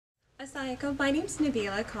Assalamualaikum. My name's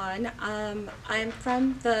Nabeelah Khan. I'm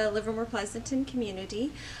from the Livermore Pleasanton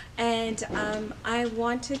community, and I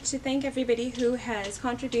wanted to thank everybody who has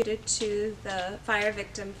contributed to the fire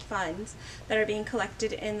victim funds that are being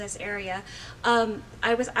collected in this area.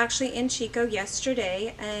 I was actually in Chico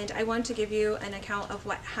yesterday, and I want to give you an account of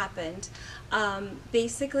what happened.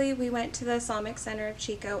 Basically, we went to the Islamic Center of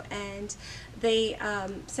Chico, and they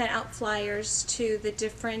sent out flyers to the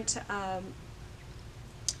different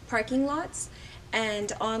parking lots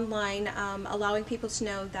and online, allowing people to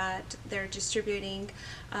know that they're distributing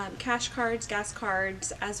cash cards, gas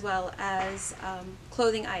cards, as well as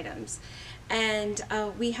clothing items. And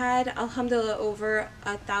we had, alhamdulillah, over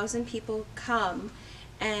 1,000 people come,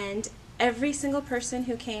 and every single person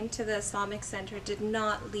who came to the Islamic Center did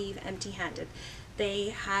not leave empty-handed. They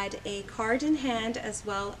had a card in hand, as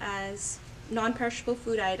well as non-perishable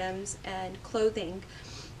food items and clothing.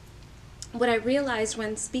 What I realized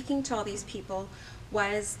when speaking to all these people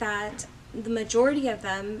was that the majority of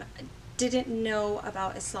them didn't know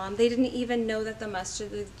about Islam. They didn't even know that the mosque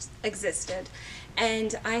existed.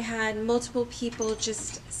 And I had multiple people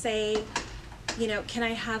just say, you know, can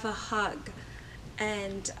I have a hug?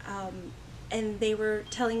 And they were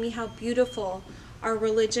telling me how beautiful our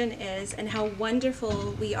religion is and how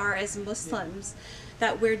wonderful we are as Muslims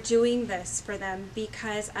that we're doing this for them,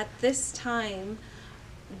 because at this time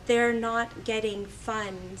they're not getting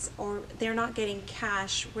funds, or they're not getting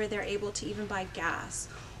cash where they're able to even buy gas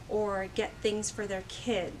or get things for their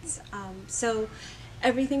kids. So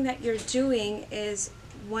everything that you're doing is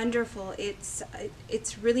wonderful. It's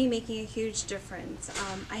really making a huge difference.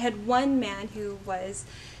 I had one man who was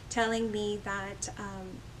telling me that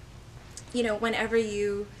you know, whenever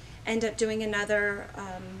you end up doing another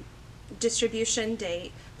distribution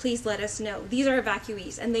date, please let us know. These are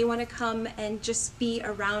evacuees, and they want to come and just be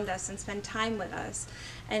around us and spend time with us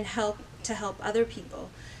and help other people.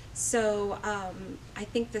 So I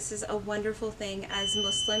think this is a wonderful thing as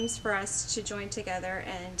Muslims for us to join together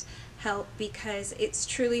and help, because it's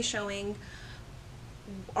truly showing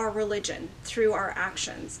our religion through our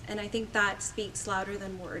actions, and I think that speaks louder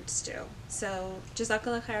than words do. So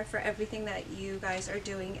Jazakallah khair for everything that you guys are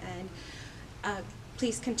doing, and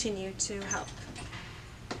please continue to help.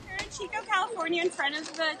 We're in Chico, California, in front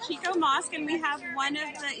of the Chico Mosque, and we have one of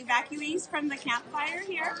the evacuees from the campfire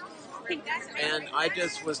here. And I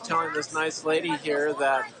just was telling this nice lady here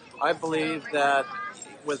that I believe that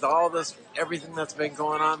with all this, everything that's been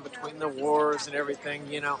going on between the wars and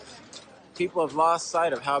everything, you know, people have lost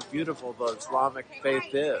sight of how beautiful the Islamic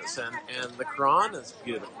faith is, and the Quran is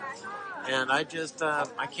beautiful. And I just,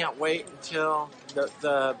 I can't wait until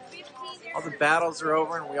all the battles are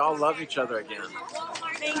over and we all love each other again.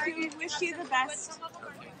 Thank you. We wish you the best.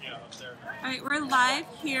 Alright, we're live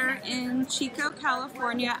here in Chico,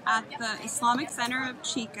 California at the Islamic Center of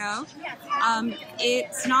Chico.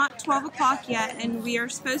 It's not 12 o'clock yet, and we are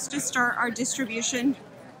supposed to start our distribution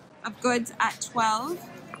of goods at 12.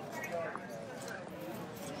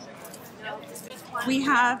 We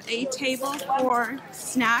have a table for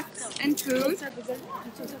snacks and food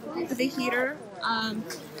with a heater.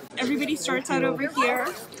 Everybody starts out over here.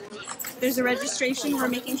 There's a registration. We're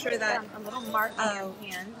making sure that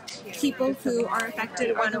people who are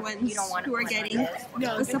affected are the ones who are getting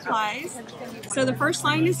the supplies. So the first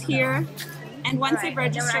line is here, and once they've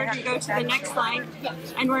registered, we go to the next line,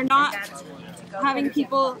 and we're not having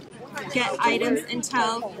people get items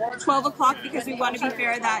until 12 o'clock because we want to be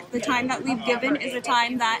fair that the time that we've given is a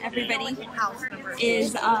time that everybody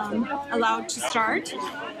is allowed to start.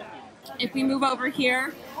 If we move over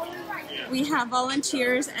here, we have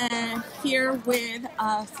volunteers here with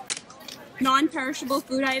non-perishable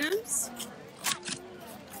food items.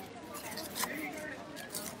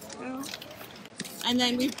 And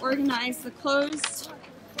then we've organized the clothes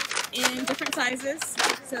in different sizes.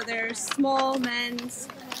 So there's small, men's.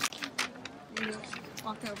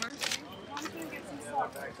 Walk over.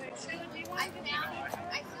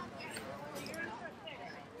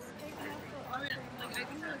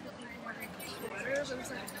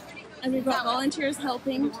 And we've got volunteers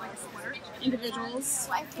helping individuals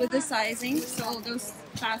with the sizing, so it'll go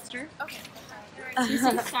faster.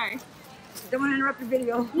 Sorry. Don't want to interrupt your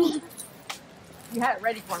video. You had it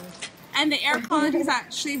ready for me. And the air quality is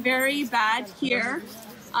actually very bad here.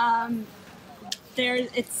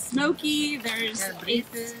 It's smoky, there's a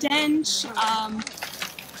stench,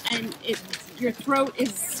 and your throat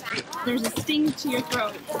there's a sting to your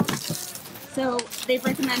throat. So they've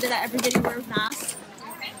recommended that everybody wear masks.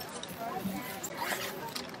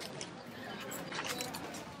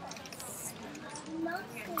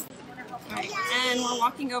 Right. And we're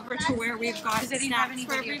walking walking over to where we've got snacks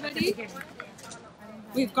for everybody.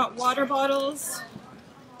 We've got water bottles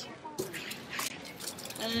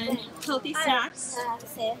and healthy snacks.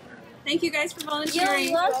 Thank you guys for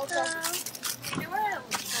volunteering.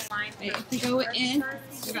 If we go in,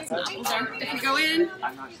 we got some apples there. If we go in,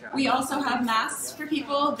 we also have masks for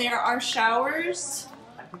people. There are showers.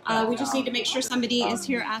 We just need to make sure somebody is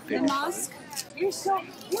here after the mosque. You're so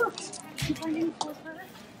cute.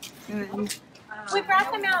 And, We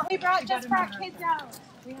brought them out. We just brought kids out.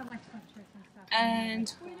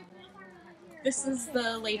 and this is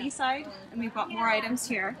the lady side, and we've got more items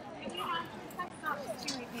here.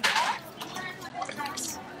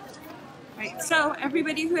 Right, so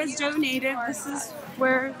everybody who has donated, this is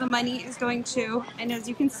where the money is going to, and as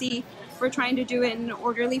you can see, we're trying to do it in an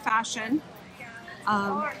orderly fashion.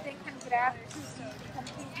 Or they can grab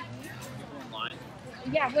something to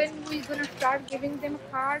eat. Yeah, when we're gonna start giving them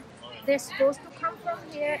cards, they're supposed to come from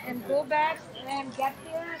here and go back and get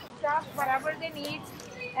their stuff, whatever they need,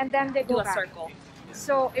 and then they go back. Circle.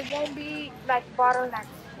 So it won't be like bottlenecks.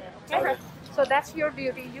 Okay? So that's your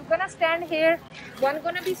duty. You're gonna stand here, one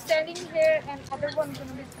gonna be standing here, and other one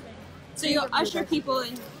gonna be standing. So you'll usher people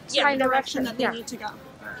in the direction that they need to go.